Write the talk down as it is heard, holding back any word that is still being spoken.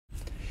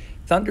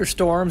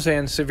Thunderstorms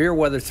and severe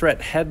weather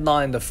threat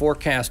headline the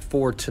forecast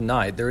for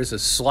tonight. There is a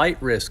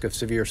slight risk of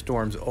severe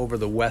storms over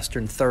the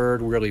western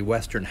third, really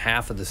western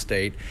half of the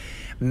state.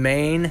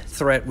 Main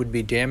threat would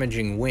be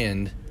damaging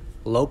wind,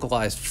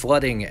 localized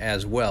flooding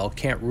as well.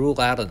 Can't rule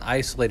out an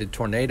isolated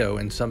tornado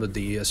in some of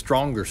the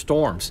stronger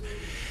storms.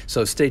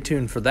 So stay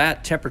tuned for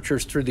that.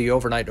 Temperatures through the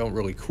overnight don't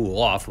really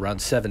cool off,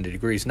 around 70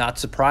 degrees. Not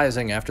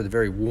surprising after the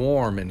very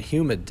warm and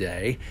humid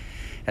day.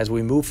 As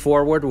we move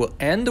forward, we'll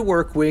end the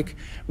work week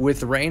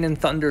with rain and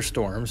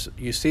thunderstorms.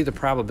 You see the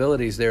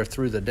probabilities there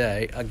through the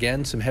day.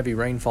 Again, some heavy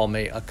rainfall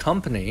may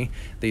accompany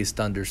these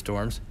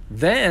thunderstorms.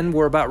 Then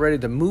we're about ready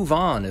to move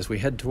on as we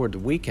head toward the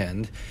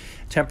weekend.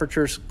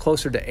 Temperatures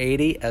closer to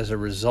 80 as a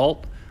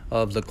result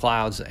of the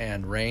clouds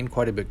and rain,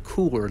 quite a bit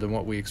cooler than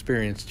what we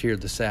experienced here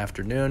this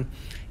afternoon.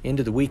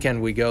 Into the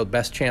weekend we go.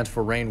 Best chance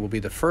for rain will be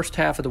the first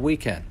half of the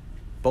weekend.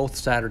 Both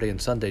Saturday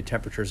and Sunday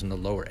temperatures in the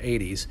lower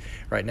 80s.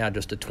 Right now,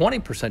 just a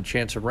 20%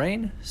 chance of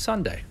rain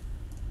Sunday.